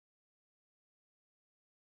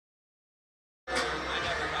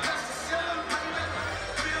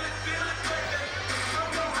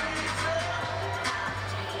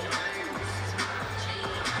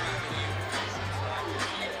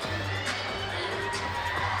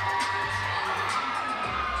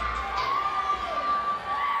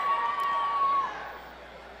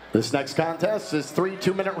This next contest is 3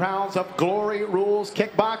 2-minute rounds of Glory Rules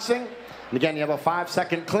kickboxing. And again, you have a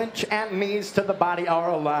 5-second clinch and knees to the body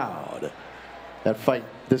are allowed. That fight,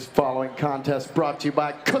 this following contest brought to you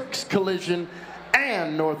by Cook's Collision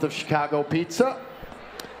and North of Chicago Pizza.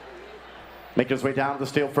 Making his way down to the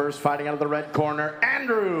steel first, fighting out of the red corner,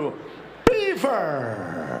 Andrew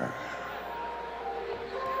Beaver.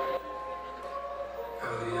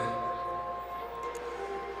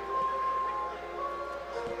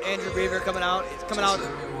 Andrew Beaver coming out. He's coming out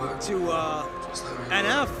to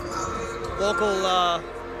NF, local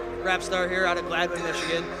rap star here out of Gladwin,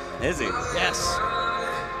 Michigan. Is he? Yes.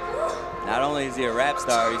 Not only is he a rap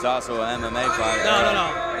star, he's also an MMA fighter. No,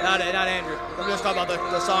 not Andrew. I'm just talking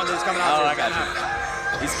about the song that he's coming out to. Oh, I got you.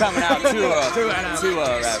 He's coming out to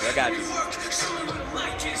a rapper. I got you.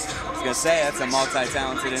 I was gonna say that's a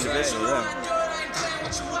multi-talented individual there.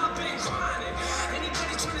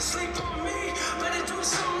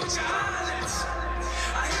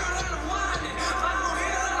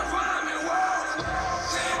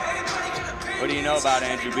 What do you know about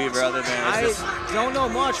Andrew Beaver other than I don't know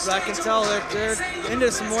much, but I can tell they're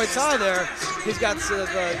into some Muay Thai there. He's got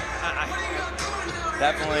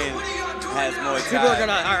definitely has Muay Thai. People are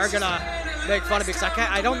gonna make fun of me because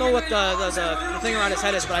I don't know what the thing around his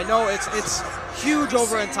head is, but I know it's huge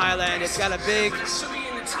over in Thailand. It's got a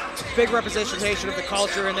big representation of the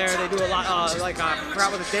culture in there. They do a lot I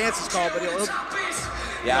forgot what the dance is called, but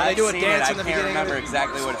yeah, they do a dance in the beginning. I can't remember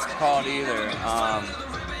exactly what it's called either.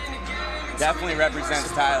 Definitely represents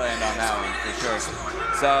Thailand on that one, for sure.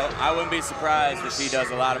 So I wouldn't be surprised if he does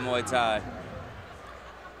a lot of Muay Thai.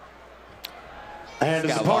 And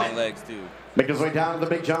he's got long legs, too. Making his way down to the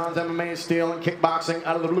Big Johns MMA steel and kickboxing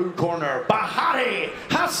out of the blue corner, Bahati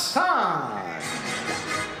Hasan.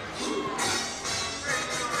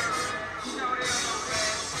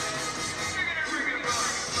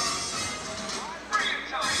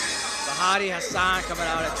 Bahati Hasan coming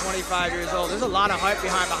out at 25 years old. There's a lot of hype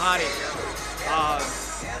behind Bahati.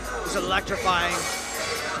 He's electrifying.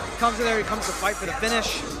 Comes in there, he comes to fight for the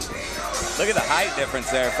finish. Look at the height difference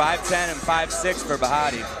there, 5'10" and 5'6" for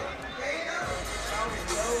Bahati.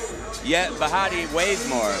 Yet Bahati weighs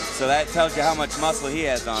more, so that tells you how much muscle he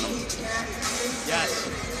has on him. Yes.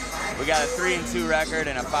 We got a 3-2 record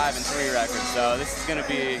and a 5-3 record, so this is going to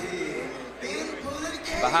be.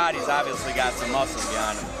 Bahati's obviously got some muscle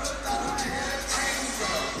behind him.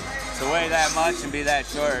 To weigh that much and be that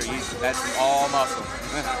short, that's all muscle.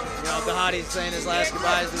 You know, Bahati's saying his last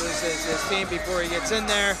goodbyes to his team before he gets in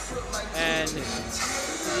there. And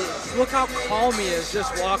look how calm he is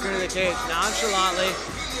just walking to the cage, nonchalantly,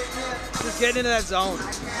 just getting into that zone.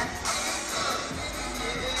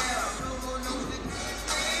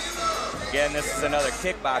 Again, this is another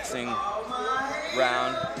kickboxing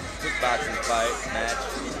round, kickboxing fight match.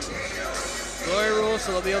 Glory rules,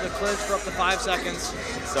 so they'll be able to clinch for up to 5 seconds.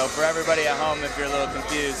 So for everybody at home, if you're a little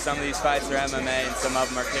confused, some of these fights are MMA and some of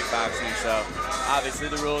them are kickboxing. So obviously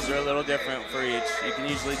the rules are a little different for each. You can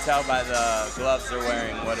usually tell by the gloves they're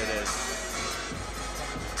wearing what it is.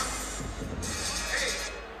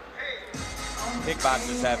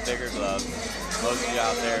 Kickboxers have bigger gloves. Most of you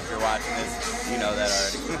out there, if you're watching this, you know that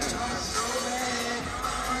already.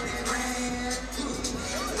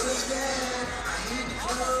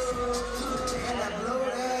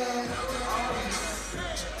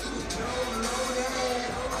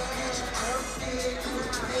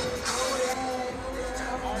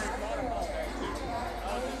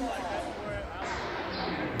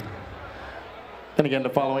 And again, the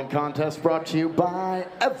following contest brought to you by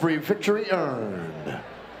Every Victory Earned.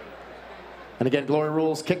 And again, Glory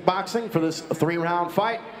Rules kickboxing for this 3-round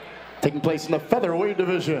fight taking place in the featherweight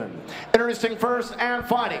division. Introducing first and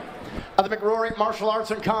fighting at the McRory Martial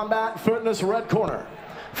Arts and Combat Fitness red corner.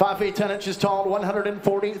 5 feet 10 inches tall,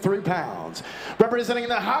 143 pounds. Representing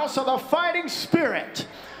the House of the Fighting Spirit.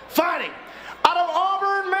 Fighting out of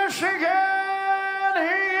Auburn, Michigan,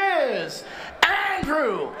 he is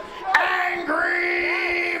Andrew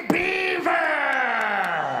Angry Beaver.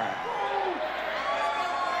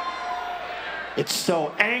 It's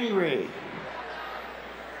so angry.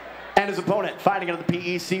 And his opponent fighting out of the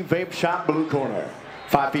PEC Vape Shop blue corner.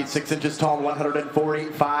 5 feet 6 inches tall,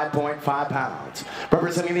 145.5 pounds.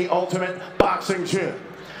 Representing the Ultimate Boxing Gym.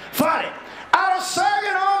 Fighting out of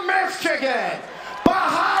Saginaw, Michigan,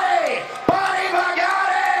 Bahati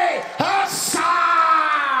Hasan.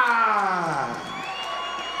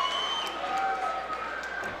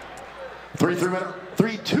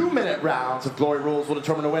 3 2-minute rounds of Glory Rules will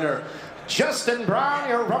determine the winner. Justin Brown,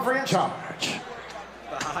 your referee in charge.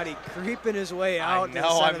 Bahati creeping his way out. I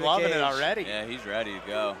know, I'm loving it already. Yeah, he's ready to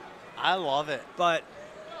go. I love it. But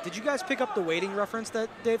Did you guys pick up the weighting reference that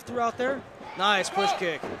Dave threw out there? Nice push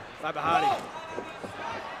kick by Bahati.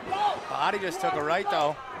 Bahati just took a right,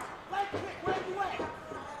 though.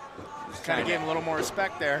 Just kind of gave him a little more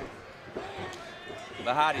respect there.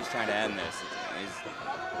 Bahati's trying to end this.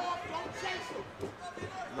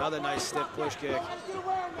 Another nice stiff push kick.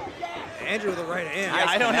 Andrew with the right hand. Yeah,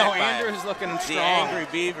 I don't know. Andrew's looking strong. The angry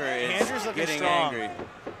Beaver is Andrew's looking getting strong. angry.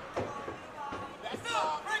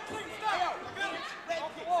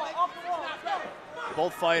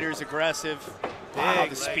 Both fighters aggressive. Wow,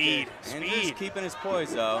 the speed. Andrew's keeping his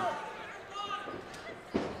poise, though.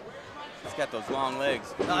 He's got those long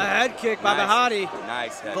legs. A head kick by Bahati.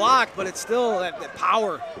 Nice head blocked, but it's still that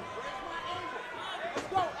power.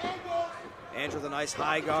 Andrew with a nice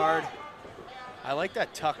high guard. I like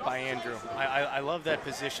that tuck by Andrew. I love that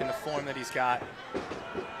position, the form that he's got.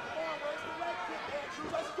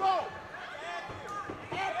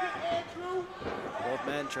 Both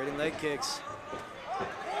men trading leg kicks.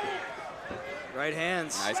 Right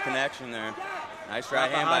hands. Nice connection there. Nice right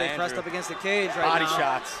hand by Andrew. Pressed up against the cage right Body now.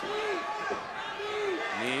 shots.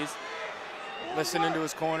 Knees. Listening to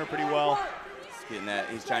his corner pretty well. He's getting that.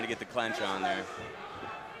 He's trying to get the clench on there.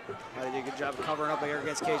 They did a good job covering up here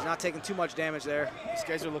against cage, not taking too much damage there. These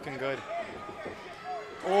guys are looking good.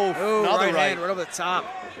 Oh, another right hand right over the top.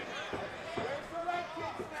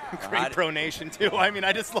 Great pronation too. I mean,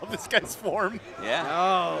 I just love this guy's form. Yeah.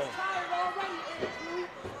 Oh.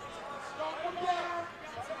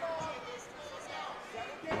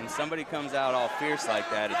 When somebody comes out all fierce like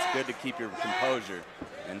that, it's good to keep your composure.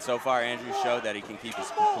 And so far, Andrew showed that he can keep his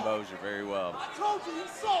composure very well.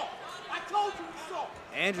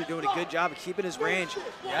 Andrew doing a good job of keeping his range.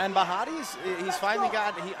 Yeah, and Bahati's, he's finally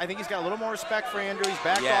got, I think he's got a little more respect for Andrew. He's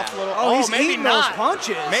backed off a little. Oh, he's maybe eating not. those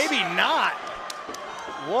punches. Maybe not.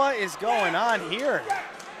 What is going on here?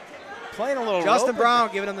 Playing a little Justin rope. Brown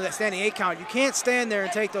giving him the standing 8 count. You can't stand there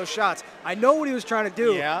and take those shots. I know what he was trying to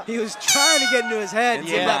do. Yeah. He was trying to get into his head and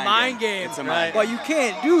give that mind game. It's a mind But you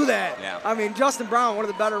can't do that. Yeah. I mean, Justin Brown, one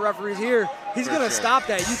of the better referees here, he's going to stop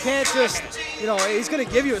that. You can't just, you know, he's going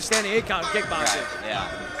to give you a standing 8 count in kickboxing. Right.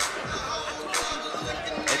 Yeah.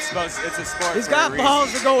 It's a sport. He's got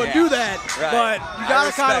balls to go and do that, but you got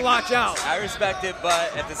to kind of watch out. I respect it,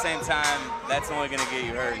 but at the same time, that's only going to get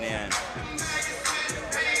you hurt in the end.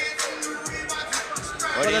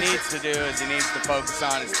 What he needs to do is he needs to focus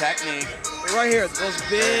on his technique. Right here, those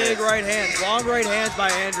big right hands, long right hands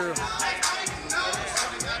by Andrew.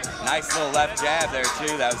 Nice little left jab there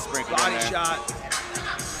too. That was sprinkled in there. Body shot.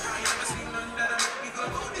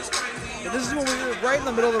 And this is when we were right in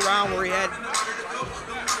the middle of the round where he had.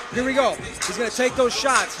 Here we go. He's going to take those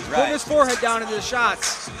shots. He's putting his forehead down into the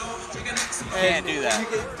shots. Can't do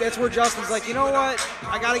that. That's where Justin's like, you know what?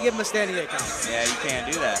 I got to give him a standing 8 count. Yeah, you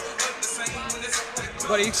can't do that.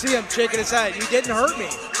 But you see him shaking his head. You didn't hurt me.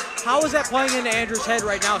 How is that playing into Andrew's head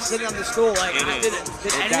right now, sitting on the stool? Like, did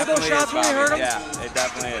any of those shots really hurt him? Yeah, it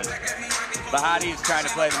definitely is. Bahati is trying to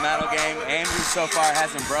play the mental game. Andrew so far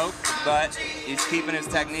hasn't broke, but he's keeping his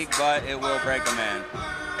technique, but it will break a man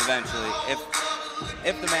eventually,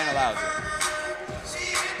 if the man allows it.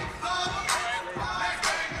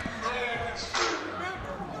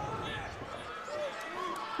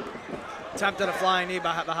 Attempted a flying knee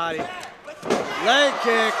by Bahati. Leg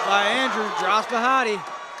kick by Andrew, drops Bahati.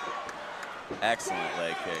 Excellent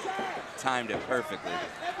leg kick. Timed it perfectly.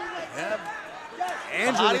 Yeah.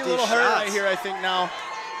 Andrew Bahati with a little these hurt shots. right here, I think now.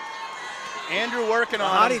 Andrew working on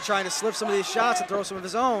Bahati him. trying to slip some of these shots and throw some of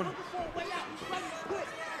his own.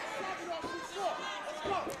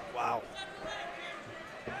 Wow.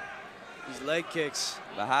 These leg kicks.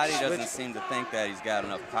 Bahati doesn't seem to think that he's got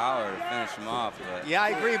enough power to finish him off. But Yeah, I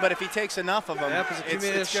agree, but if he takes enough of them,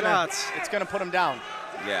 it's gonna put him down.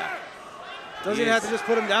 Yeah. Doesn't even have to just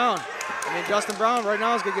put him down. I mean, Justin Brown right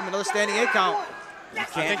now is gonna give him another standing 8 count. I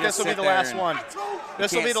think this will be the last one.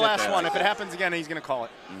 This will be the last one. If it happens again, he's gonna call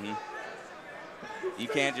it. Mm-hmm. You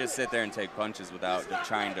can't just sit there and take punches without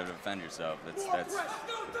trying to defend yourself. That's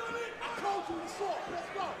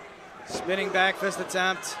Spinning back fist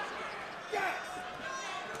attempt.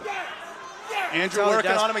 Andrew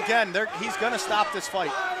working on him again. He's going to stop this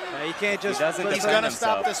fight. Yeah, you can't just. He's going to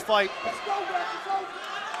stop this fight.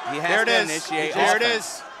 He has to initiate. There it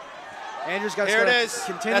is. Andrew's got to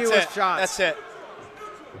continue with shots. That's it.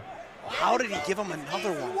 How did he give him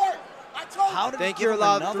another one? How did I think he you're give him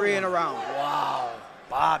allowed another 3 one? in a round. Wow,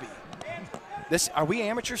 Bobby. Are we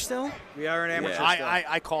amateur still? We are an amateur still.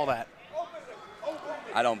 I call that.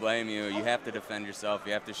 I don't blame you. You have to defend yourself.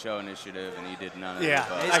 You have to show initiative, and he did none of it. Yeah,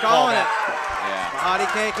 he's calling it. Yeah. Bahati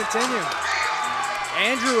can't continue.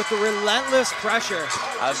 Andrew with the relentless pressure.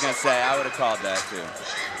 I was going to say, I would have called that too.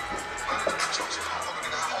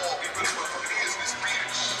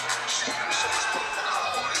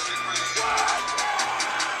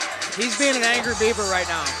 He's being an angry Beaver right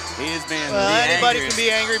now. He is being anybody angriest. can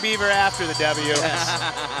be angry Beaver after the W.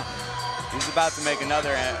 He's about to make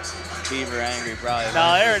another Beaver angry, probably.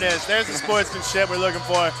 No, there it is. There's the sportsmanship we're looking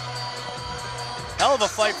for. Hell of a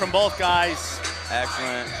fight from both guys.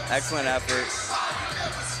 Excellent effort.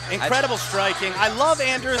 Incredible striking. I love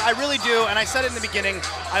Andrews, I really do, and I said it in the beginning,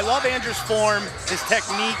 I love Andrews' form, his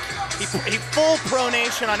technique. He full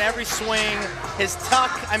pronation on every swing, his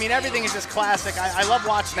tuck. I mean, everything is just classic. I love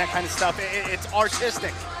watching that kind of stuff. It's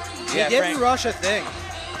artistic. Yeah, he didn't rush a thing.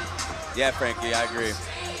 Yeah, Frankie, I agree.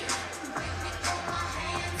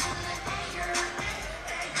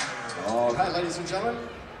 All right, ladies and gentlemen,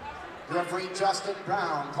 referee Justin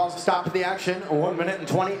Brown calls a stop to the action. 1 minute and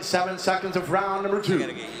 27 seconds of round number 2.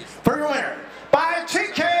 For your winner, by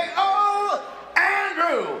TKO,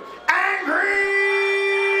 Andrew Angry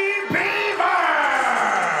Beaver!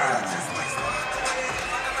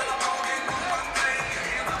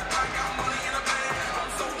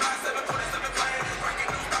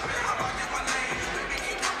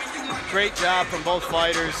 Great job from both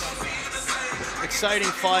fighters. Exciting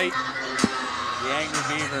fight. The Angry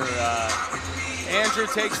Beaver. Andrew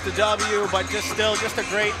takes the W, but just a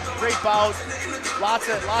great bout. Lots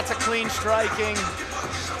of clean striking.